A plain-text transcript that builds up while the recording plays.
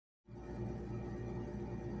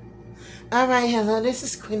All right, hello. This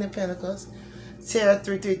is Queen of Pentacles, Sarah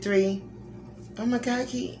 333. Oh my God,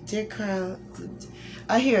 dear crown.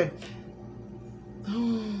 I hear.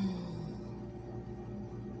 Oh.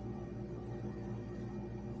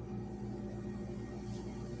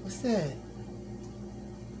 What's that?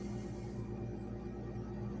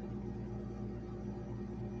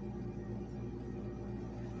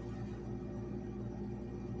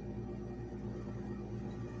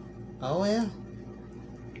 Oh well.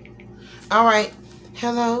 All right.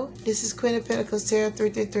 Hello. This is Queen of Pentacles, Sarah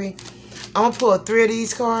 333. I'm gonna pull 3 of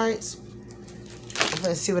these cards.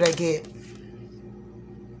 Let's see what I get.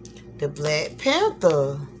 The Black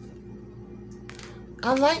Panther.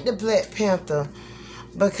 I like the Black Panther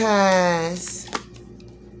because,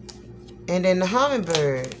 and then the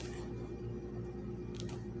Hummingbird.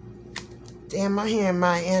 Damn, I'm hearing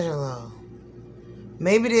Maya Angelou.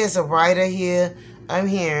 Maybe there's a writer here. I'm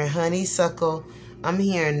hearing honeysuckle. I'm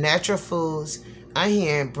hearing natural foods. I'm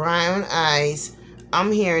hearing brown eyes.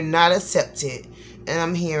 I'm hearing not accepted. And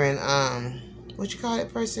I'm hearing, what you call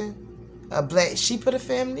that person? A black sheep of the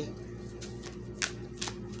family?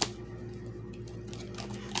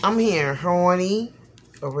 I'm hearing horny,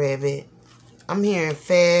 a rabbit. I'm hearing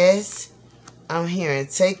fast. I'm hearing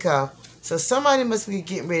take off. So somebody must be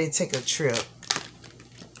getting ready to take a trip.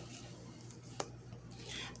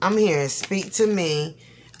 I'm hearing speak to me.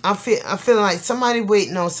 I'm feeling like somebody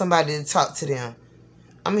waiting on somebody to talk to them.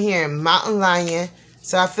 I'm hearing mountain lion.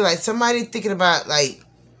 So I feel like somebody thinking about like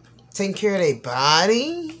taking care of their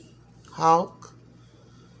body. Hawk.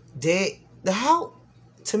 Dead. The hawk,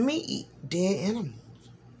 to me, eat dead animals.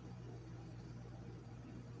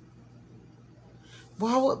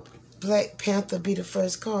 Why would Black Panther be the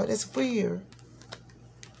first card? That's weird.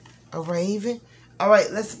 A raven. All right,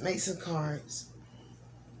 let's make some cards.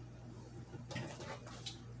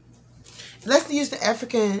 Let's use the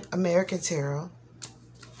African American Tarot.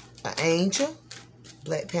 An angel.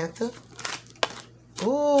 Black Panther.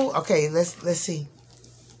 Ooh, okay, let's see.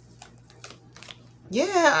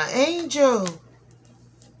 Yeah, an angel.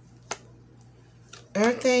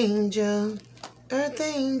 Earth angel. Earth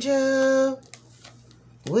angel.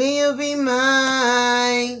 Will you be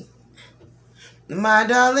mine? My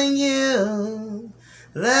darling, you.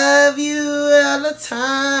 Love you all the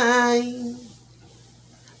time.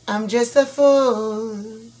 I'm just a fool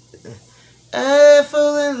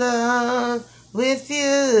in love with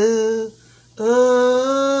you.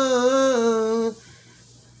 Oh,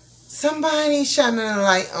 somebody shining a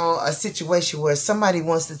light on a situation where somebody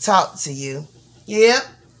wants to talk to you. Yep,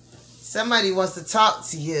 somebody wants to talk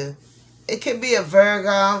to you. It could be a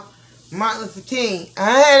Virgo, Martin Luther King. I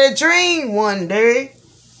had a dream one day.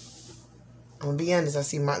 I'm gonna be honest, I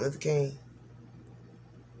see Martin Luther King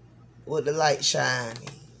with the light shining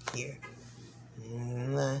here.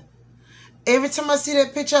 Every time I see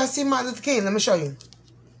that picture, I see Martin Luther King. Let me show you.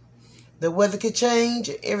 The weather could change,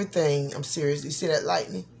 everything. I'm serious. You see that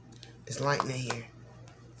lightning? It's lightning here.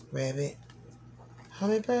 Rabbit.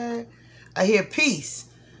 Hummingbird. I hear peace.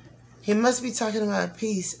 He must be talking about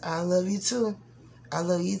peace. I love you too. I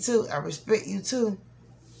love you too. I respect you too.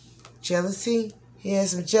 Jealousy. He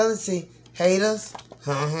has some jealousy. Haters.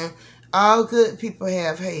 All good people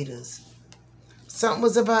have haters. Something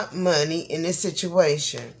was about money in this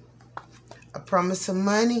situation. I promised some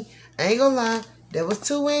money. I ain't gonna lie. There was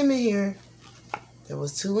 2 women here. There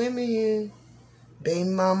was 2 women here. Baby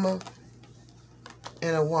mama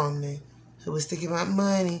and a woman who was thinking about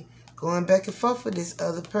money, going back and forth with this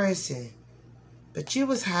other person. But you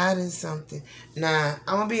was hiding something. Nah,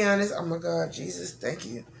 I'm gonna be honest. Oh my God, Jesus, thank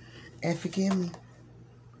you. And forgive me.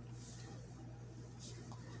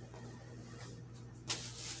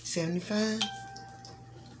 75.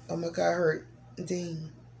 Oh my God, hurt.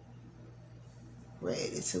 Dean.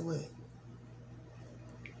 Ready to what?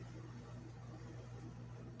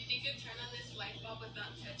 If you could turn on this light bulb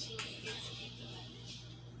without touching it, you can keep the light.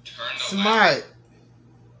 Turn the Smart.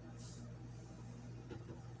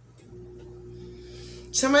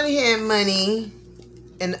 Somebody had money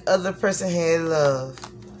and the other person had love.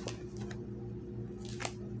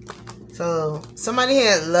 So somebody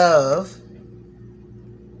had love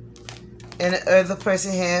and the other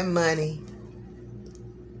person had money.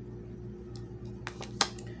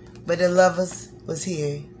 But the lovers was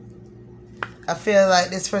here. I feel like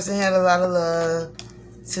this person had a lot of love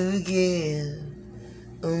to give.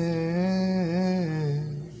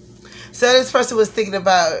 So this person was thinking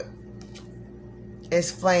about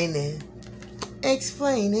explaining,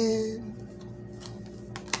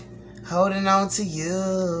 holding on to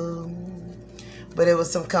you. But it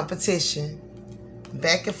was some competition.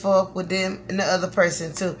 back and forth with them and the other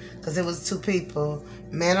person too, because it was two people,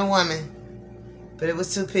 man and woman, but it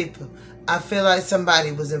was two people. I feel like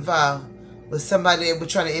somebody was involved with somebody that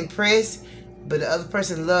was trying to impress, but the other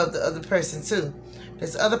person loved the other person too.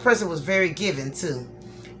 This other person was very giving too,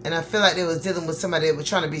 and I feel like they was dealing with somebody that was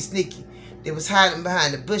trying to be sneaky. They was hiding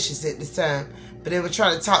behind the bushes at this time, but they were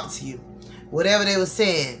trying to talk to you. Whatever they were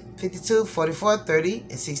saying, 52, 44, 30,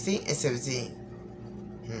 and 16, and 17.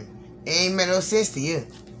 It ain't made no sense to you.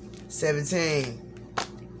 17.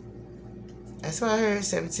 That's what I heard,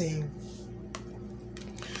 17.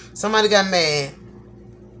 Somebody got mad.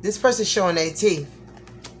 This person showing their teeth.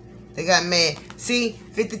 They got mad. See,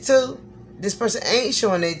 52, this person ain't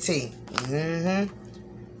showing their teeth.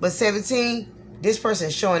 But 17, this person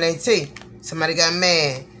showing their teeth. Somebody got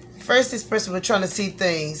mad. First, this person was trying to see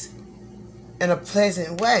things in a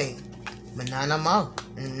pleasant way. But not no more.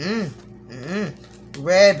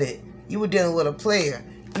 Rabbit, you were dealing with a player.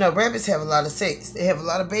 You know, rabbits have a lot of sex. They have a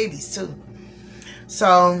lot of babies, too.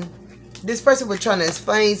 So, this person was trying to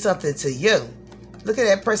explain something to you. Look at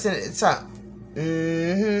that person at the top.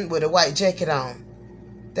 With a white jacket on.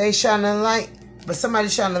 They shining a light. But somebody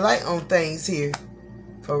shining a light on things here.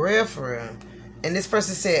 For real, for real. And this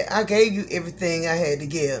person said, I gave you everything I had to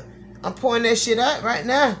give. I'm pouring that shit out right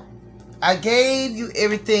now. I gave you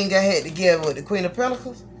everything I had to give with the Queen of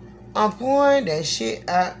Pentacles. I'm pouring that shit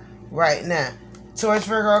out right now. Taurus,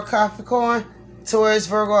 Virgo, Capricorn. Taurus,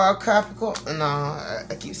 Virgo, Capricorn. No,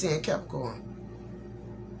 I keep saying Capricorn.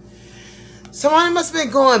 Somebody must have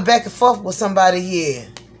been going back and forth with somebody here.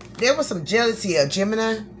 There was some jealousy of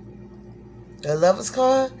Gemini. The Lover's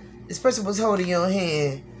card. This person was holding your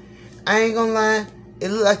hand. I ain't gonna lie. It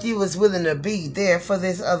looked like you was willing to be there for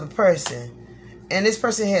this other person. And this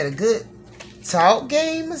person had a good talk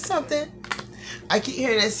game or something. I keep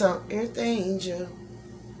hearing that song. Earth Angel.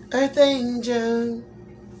 Earth Angel.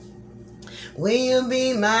 Will you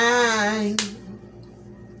be mine?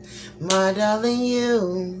 My darling,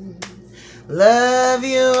 you. Love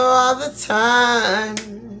you all the time.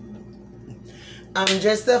 I'm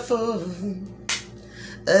just a fool.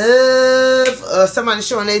 Somebody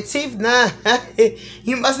showing their teeth now.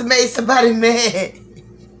 You must have made somebody mad.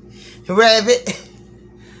 Rabbit.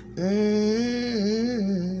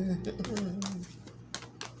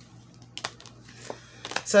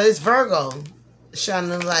 So this Virgo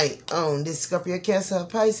shining a light on this Scorpio, Cancer,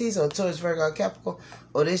 Pisces, or Taurus, Virgo, Capricorn,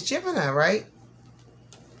 or this Gemini, right?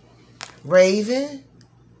 Raven,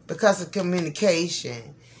 because of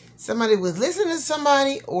communication. Somebody was listening to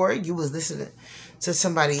somebody, or you was listening to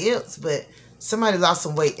somebody else, but somebody lost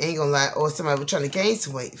some weight, ain't gonna lie, or somebody was trying to gain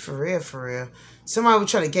some weight, for real, for real. Somebody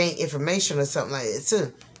was trying to gain information or something like that,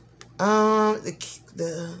 too.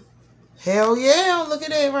 The hell yeah, look at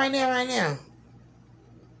that right now, right now.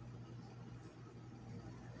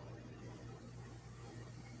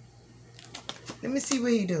 Let me see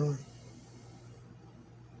what he doing.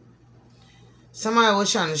 Somebody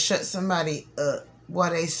was trying to shut somebody up while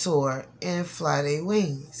they soar and fly their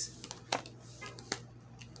wings.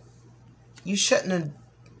 You shutting the...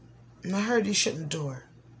 I heard you shutting the door.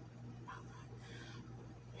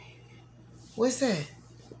 What's that?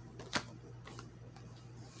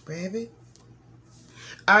 Rabbit?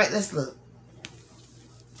 Alright, let's look.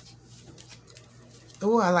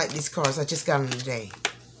 Oh, I like these cards. I just got them today.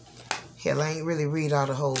 Hell, I ain't really read all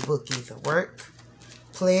the whole book either. Work.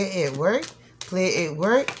 Play it at work. Play it at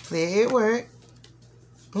work. Play it at work.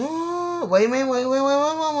 Oh, wait a minute. Wait.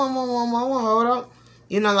 Hold on.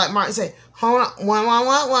 You know, like Martin say, hold on. One.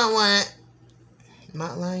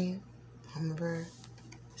 Mountain lion. Hummingbird.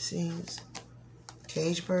 Sings.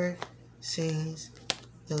 Cage bird. Sings.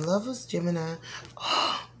 The Lovers. Gemini.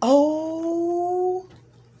 Oh.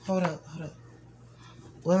 Hold up.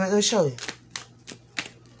 Wait a minute. Let me show you.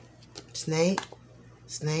 Snake,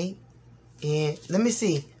 and let me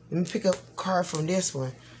see. Let me pick up a card from this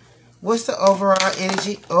one. What's the overall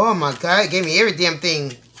energy? Oh my God, it gave me every damn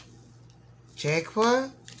thing.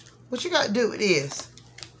 Jaguar? What you got to do with this?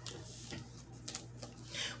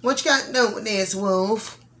 What you got to do with this,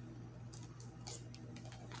 Wolf?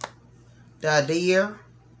 The deer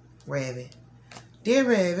rabbit. Dear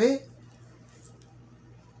rabbit.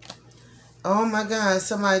 Oh my God,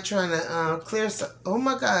 somebody trying to clear some. Oh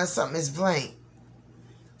my God, something is blank.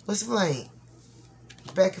 What's blank?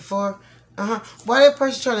 Back and forth. Why that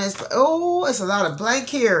person trying to explain? Oh, it's a lot of blank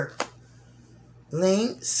here.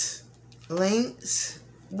 Links.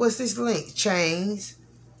 What's this link? Chains.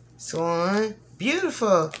 Swan.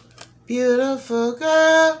 Beautiful. Beautiful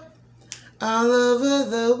girl. All over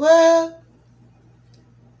the world.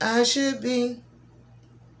 I should be.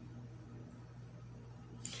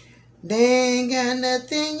 They ain't got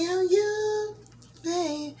nothing on you,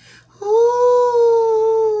 babe. Ooh.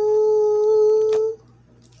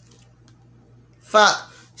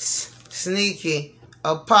 Fox, sneaky,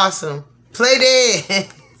 opossum, play dead,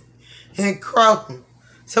 and crow.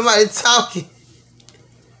 Somebody talking.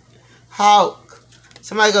 Hawk.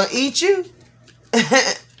 Somebody gonna eat you?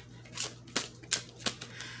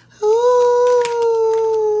 Ooh.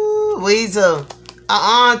 Weasel.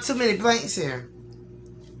 Too many blanks here.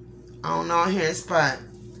 I don't know, I'm hearing spot.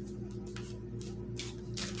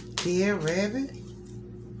 Deer, rabbit.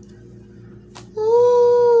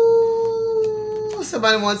 Ooh.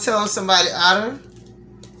 Somebody want to tell somebody otter?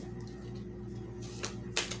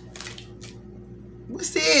 What's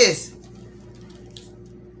this?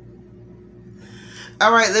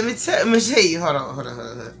 All right, let me show you. Hold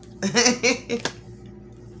on.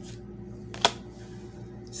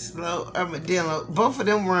 Slow armadillo. Both of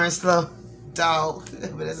them run slow. Dog,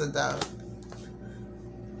 but that's a dog.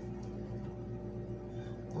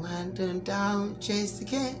 Wandering down, chase the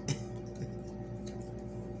cat.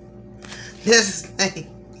 That's his name.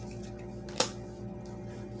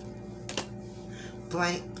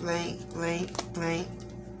 Blank.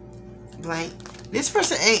 This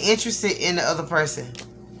person ain't interested in the other person.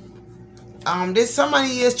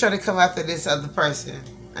 Somebody is trying to come after this other person.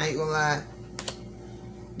 I ain't gonna lie.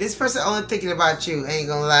 This person only thinking about you. I ain't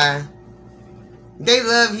gonna lie. They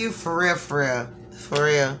love you for real. For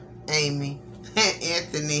real. Amy,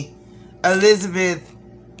 Anthony, Elizabeth,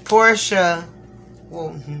 Portia,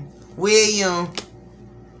 William,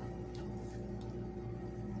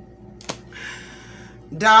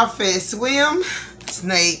 Dolphin, Swim,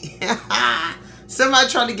 Snake. Somebody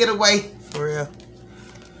trying to get away. For real.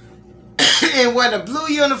 And wear the blue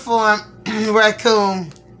uniform.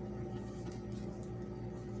 Raccoon.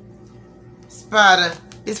 Spider.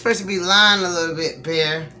 This person be lying a little bit.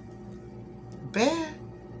 Bear.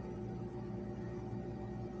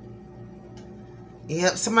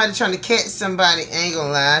 Yep, somebody trying to catch somebody. Ain't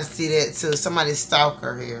gonna lie, I see that too. Somebody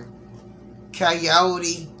stalker here.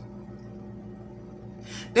 Coyote.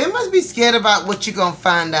 They must be scared about what you gonna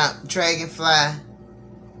find out. Dragonfly.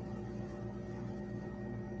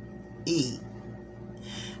 E,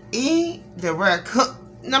 the raccoon.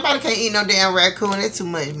 Nobody can eat no damn raccoon. That's too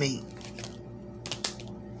much meat.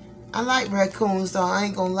 I like raccoons though. I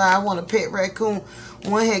ain't gonna lie. I want a pet raccoon.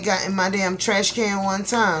 One had got in my damn trash can one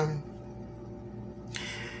time.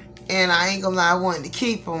 And I ain't gonna lie, I wanted to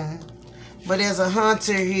keep them. But there's a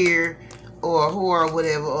hunter here, or a whore, or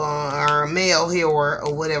whatever, or a male here, or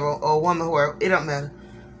whatever, or a woman whore. It don't matter.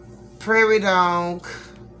 Prairie dog.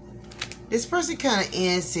 This person kind of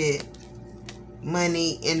ends it.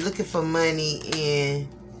 Money and looking for money in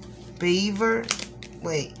beaver.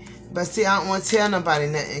 Wait. But see, I don't want to tell nobody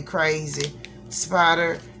nothing crazy.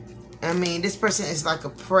 Spider. I mean, this person is like a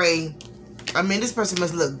prey. I mean, this person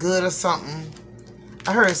must look good or something.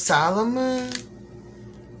 I heard Solomon.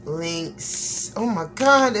 Lynx. Oh my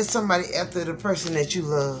God, there's somebody after the person that you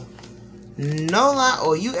love. No lie,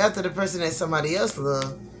 or you after the person that somebody else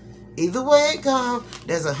love. Either way it comes,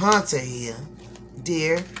 there's a hunter here.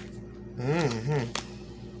 Deer.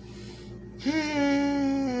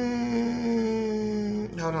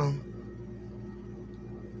 Hold on.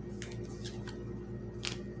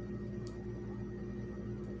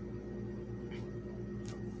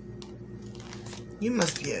 You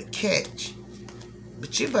must be a catch.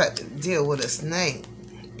 But you about to deal with a snake.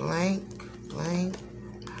 Blank.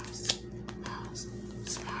 Mouse.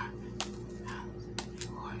 Smart. Mouse.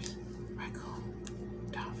 Horse. Raccoon.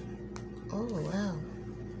 Dolphin. Oh, wow.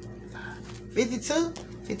 52?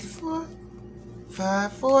 54?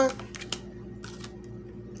 54?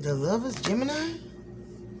 The Lovers, Gemini?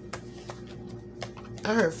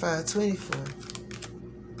 I heard 524.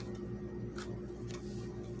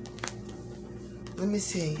 Let me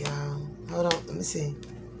see, y'all. Hold on, let me see.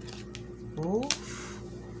 Wolf.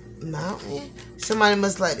 Mountain. Somebody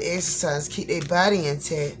must like to exercise, keep their body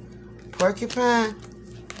intact. Porcupine.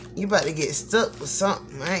 You about to get stuck with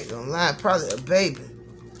something. I ain't gonna lie. Probably a baby.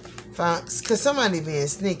 Fox. Cause somebody being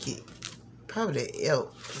sneaky. Probably the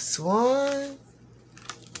elk. Swan.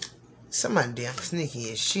 Somebody damn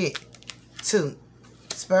sneaky as shit. 2.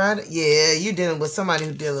 Spider. Yeah, you dealing with somebody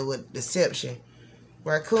who dealing with deception.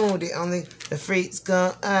 Raccoon, the freaks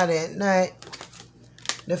come out at night.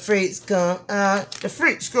 The freaks come out. The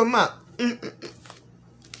freaks come out.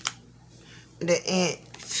 The ant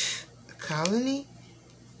colony?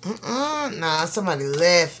 Nah, somebody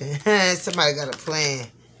laughing. Somebody got a plan.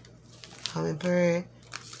 Hummingbird.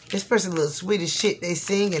 This person looks sweet as shit. They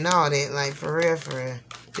sing and all that. Like, for real, for real.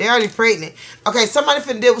 They already pregnant. Okay, somebody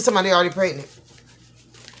finna deal with somebody already pregnant.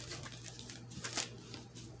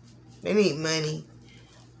 They need money.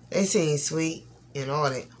 They seem sweet and all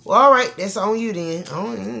that. Well, all right. That's on you then.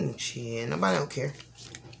 Oh, shit. Nobody don't care.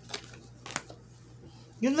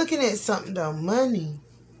 You're looking at something though. Money.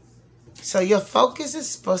 So your focus is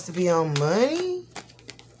supposed to be on money?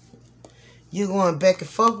 You're going back and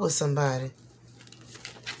forth with somebody.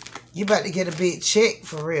 You about to get a big check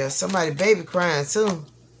for real. Somebody baby crying too.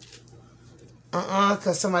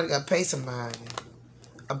 Because somebody got to pay somebody.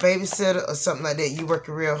 A babysitter or something like that. You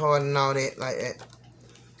working real hard and all that like that.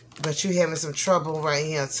 But you having some trouble right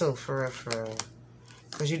here too, for real, for real.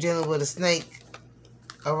 Because you're dealing with a snake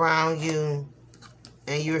around you.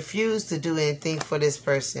 And you refuse to do anything for this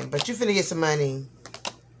person. But you finna get some money.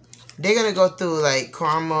 They're going to go through like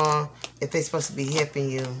karma if they're supposed to be helping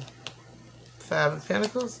you. 5 of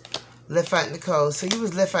Pentacles. Left out in the cold. So you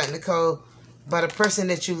was left out in the cold by the person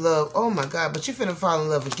that you love. Oh my God. But you finna fall in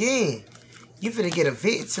love again. You finna get a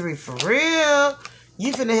victory for real.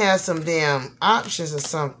 You finna have some damn options or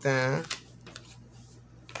something.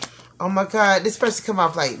 Oh my God. This person come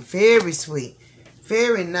off like very sweet.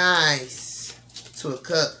 Very nice. 2 of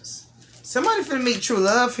Cups. Somebody finna meet true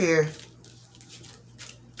love here.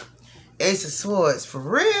 Ace of Swords. For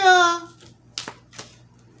real.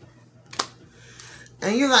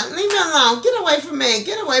 And you're like, leave me alone. Get away from me.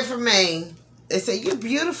 Get away from me. They say, you're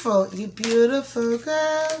beautiful. You beautiful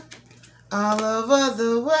girl. All over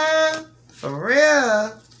the world. For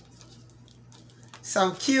real.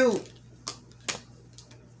 So cute.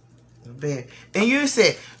 And you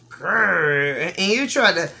said, grrr. And you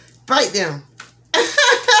tried to bite them.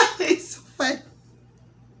 It's so funny.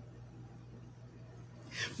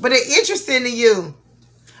 But they're interested in you.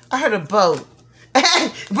 I heard a boat.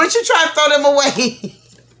 But you try to throw them away.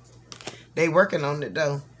 They working on it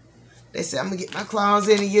though. They said, I'm going to get my claws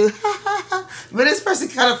into you. But this person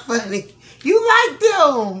kind of funny. You like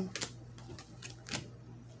them.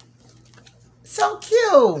 So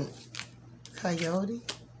cute. Coyote.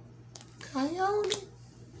 Coyote.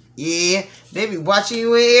 Yeah, they be watching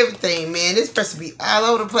you and everything, man. This person be all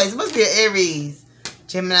over the place. It must be an Aries.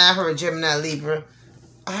 Gemini, I heard Gemini, Libra.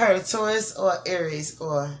 I heard a Taurus or Aries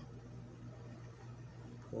or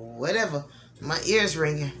whatever. My ears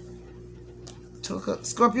ringing.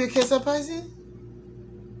 Scorpio, Cancer, Pisces?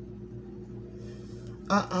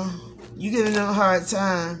 You giving them a hard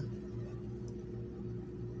time.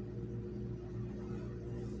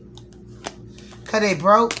 Cause they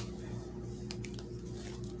broke.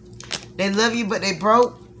 They love you, but they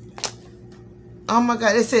broke. Oh my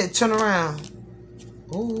God, they said turn around.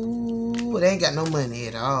 Ooh, they ain't got no money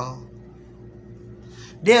at all.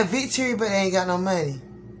 They're a victory, but they ain't got no money.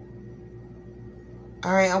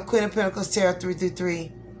 All right, I'm Queen of Pentacles, Tarot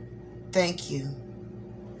 333. Thank you.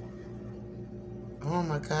 Oh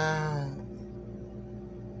my God.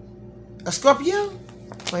 A Scorpio?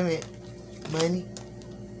 Wait a minute. Money.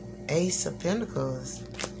 Ace of Pentacles.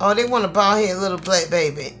 Oh, they want a bald head little black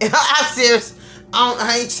baby. I'm serious. I'm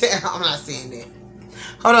not saying that.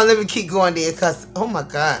 Hold on, let me keep going there, cause oh my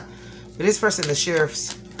God, but this person, the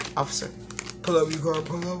sheriff's officer. Pull over your car.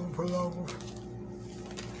 Pull over. Pull over.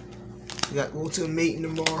 You got to go to a meeting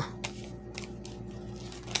tomorrow.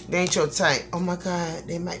 They ain't your type. Oh my God,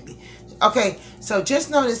 they might be. Okay, so just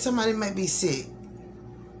know that somebody might be sick.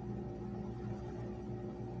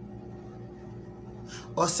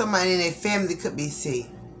 Or somebody in their family could be sick.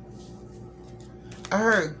 I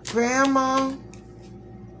heard grandma.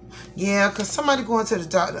 Yeah, because somebody going to the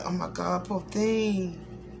doctor. Oh my God, poor thing.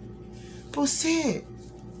 Who's sick?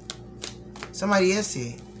 Somebody else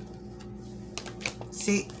sick.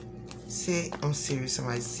 Sick. Sick. I'm serious.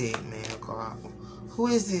 Somebody's sick, man. God. Who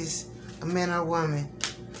is this? A man or a woman?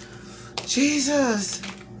 Jesus.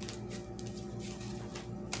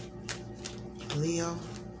 Leo.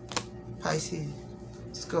 Pisces.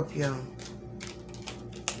 Scorpio.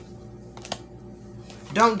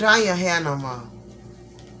 Don't dye your hair no more.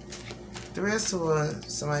 The rest of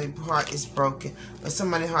somebody's heart is broken. Or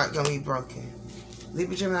somebody's heart gonna be broken.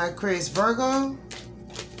 Libra, Gemini, Aquarius, Virgo.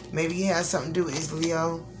 Maybe he has something to do with his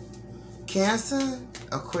Leo. Cancer,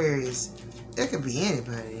 Aquarius. There could be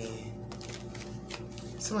anybody then.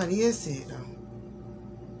 Somebody is sick though.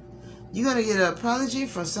 You're gonna get an apology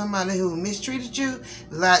from somebody who mistreated you,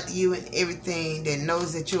 lied to you and everything, that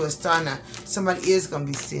knows that you're a star now. Somebody is gonna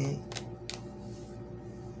be sick.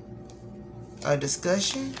 A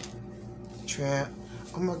discussion? Trap.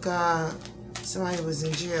 Oh my God. Somebody was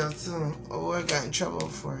in jail too. Or I got in trouble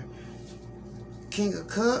for it. King of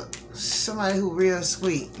Cups. Somebody who real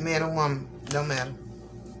sweet. Man or woman. Don't matter.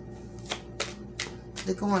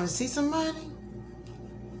 They going to see somebody?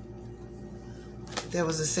 There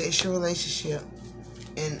was a sexual relationship.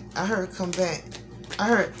 And I heard come back. I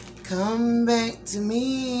heard Come back to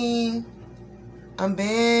me. I'm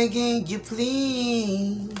begging you,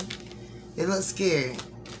 please. They look scared.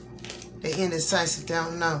 They indecisive. They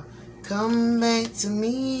don't know. Come back to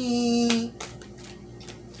me.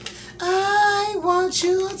 I want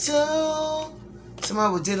you to.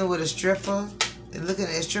 Somebody was dealing with a stripper. They're looking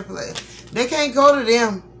at a stripper like, they can't go to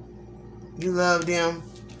them. You love them.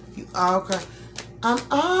 You all cry. I'm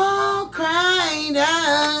all cried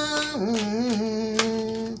out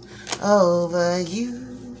over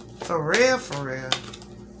you. For real, for real.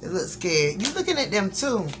 They look scared. You looking at them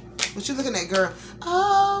too. What you looking at, girl?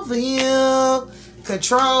 Over you.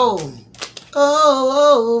 Control.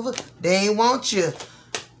 Over. They ain't want you.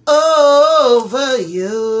 Over you.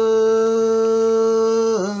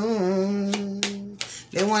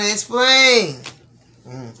 They want to explain.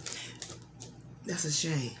 That's a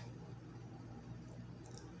shame.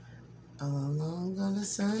 All along on a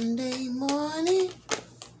Sunday morning.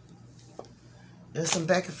 There's some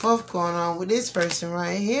back and forth going on with this person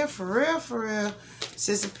right here. For real, for real.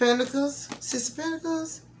 Six of Pentacles. Six of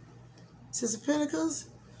Pentacles. Six of Pentacles.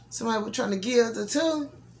 Somebody was trying to give the two.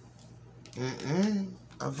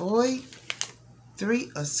 Avoid.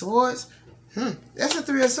 Three of Swords. That's a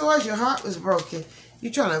Three of Swords. Your heart was broken.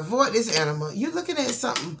 You're trying to avoid this animal. You looking at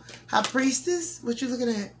something. High Priestess? What you looking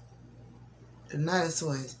at? The Knight of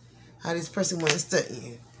Swords. How this person wasn't studying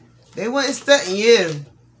you. They wasn't studying you.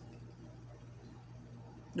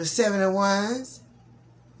 The Seven of Wands.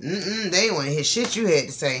 They didn't want to hear shit you had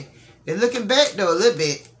to say. They're looking back though a little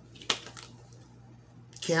bit.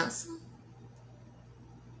 Cancer?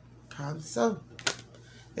 Probably so.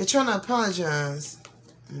 They're trying to apologize.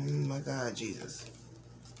 Oh my God, Jesus.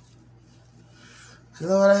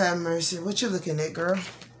 Lord, have mercy. What you looking at, girl?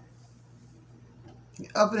 You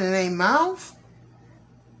opening their mouth?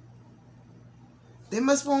 They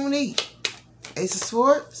must want to eat. Ace of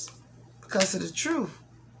Swords. Because of the truth.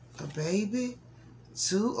 A baby.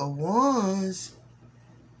 Two of Wands.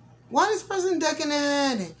 Why this person ducking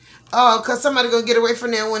and hiding? Oh, because somebody going to get away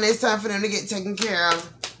from them when it's time for them to get taken care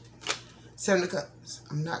of. Seven of Cups.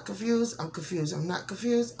 I'm not confused. I'm confused. I'm not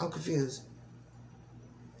confused. I'm confused.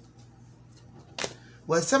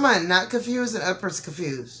 Well, somebody not confused and the other person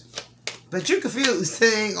confused. But you confused.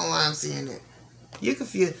 They ain't gonna lie, I'm seeing it. You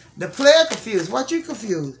confused. The player confused. What you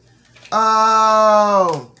confused?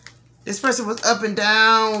 Oh. This person was up and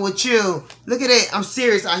down with you. Look at it. I'm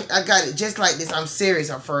serious. I got it just like this. I'm serious.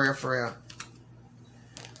 I'm for real, for real.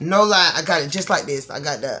 No lie. I got it just like this. I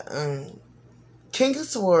got the King of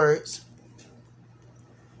Swords.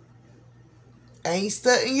 I ain't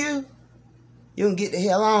studying you. You can get the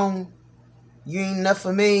hell on. You ain't enough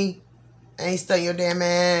for me. I ain't studying your damn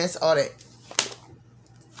ass. All that.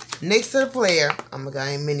 Next to the player. Oh my God,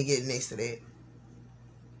 I ain't meant to get next to that.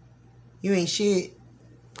 You ain't shit.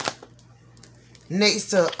 Next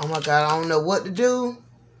to, oh my God, I don't know what to do.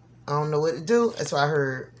 I don't know what to do. That's what I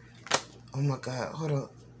heard. Oh my God, hold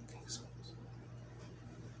up.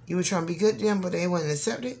 You were trying to be good to them, but they wouldn't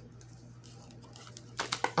accept it.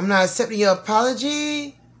 I'm not accepting your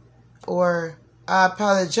apology. Or I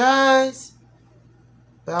apologize.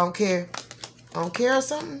 But I don't care. I don't care or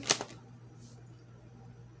something.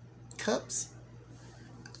 Cups.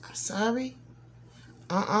 I'm sorry.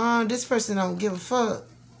 This person don't give a fuck.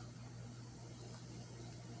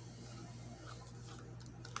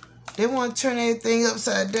 They want to turn everything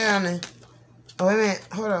upside down. And, oh, wait a minute.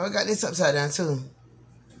 Hold on. I got this upside down, too.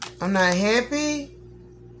 I'm not happy.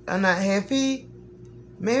 I'm not happy.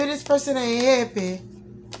 Maybe this person ain't happy.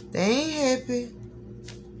 They ain't happy.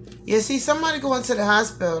 Yeah, see, somebody going to the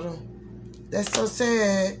hospital. That's so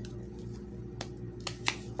sad.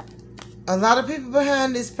 A lot of people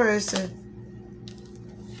behind this person.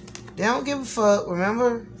 They don't give a fuck,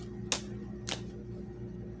 remember?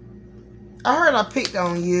 I heard I picked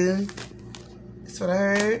on you. That's what I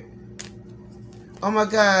heard. Oh my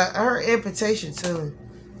God, I heard amputation too.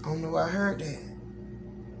 I don't know why I heard that.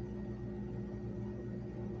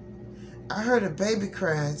 I heard a baby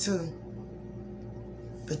crying too.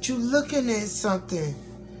 But you looking at something.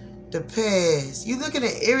 The past. You looking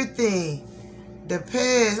at everything. The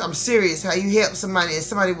past. I'm serious. How you helped somebody and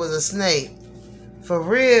somebody was a snake. For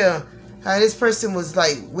real. How this person was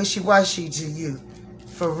like wishy-washy to you.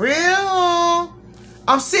 For real.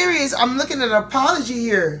 I'm serious. I'm looking at an apology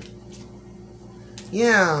here.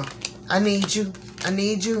 Yeah. I need you. I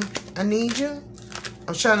need you. I need you.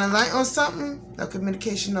 I'm shining a light on something. No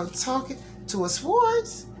communication, no talking. Two of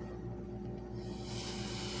Swords.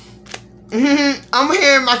 I'm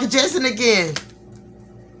hearing Michael Jackson again.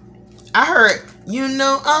 I heard, you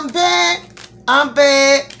know I'm bad. I'm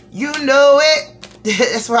bad. You know it.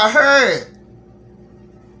 That's what I heard.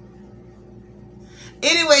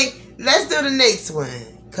 Anyway, let's do the next one.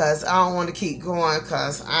 Because I don't want to keep going.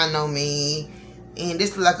 Because I know me. And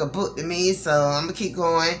this is like a book to me. So I'm going to keep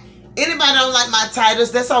going. Anybody don't like my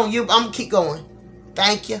titles, that's on you. I'm going to keep going.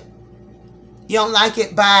 Thank you. You don't like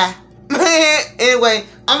it? Bye. Anyway,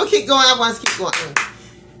 I'm going to keep going. I want to keep going.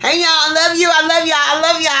 Hey, y'all. I love you. I love y'all. I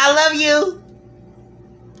love y'all. I love you.